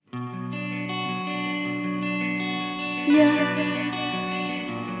Я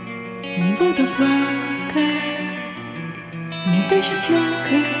не буду плакать, мне проще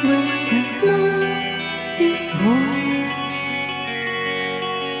слакать, быть одной и боль.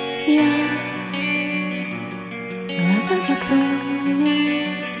 Я глаза закрою,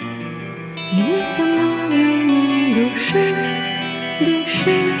 и вновь со мною не души,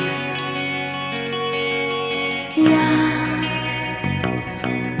 дыши. Я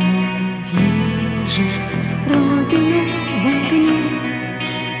увижу Родину в огне,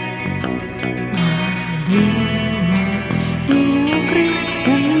 а дыма не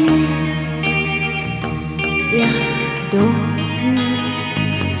укрыться мне. Я в доме,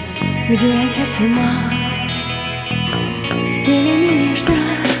 где отец и мать сели меня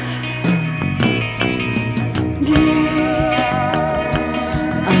ждать. Дверь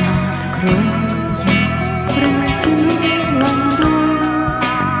открою, протяну ладонь,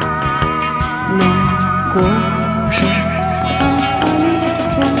 но кожа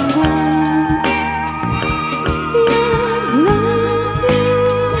опалит огонь. Я знаю,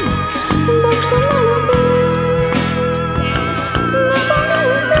 дом, что любил,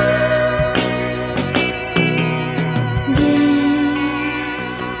 наполняет дым.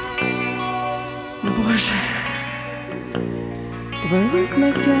 Боже, твой лук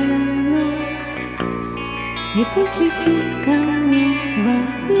натянут, и пусть летит, как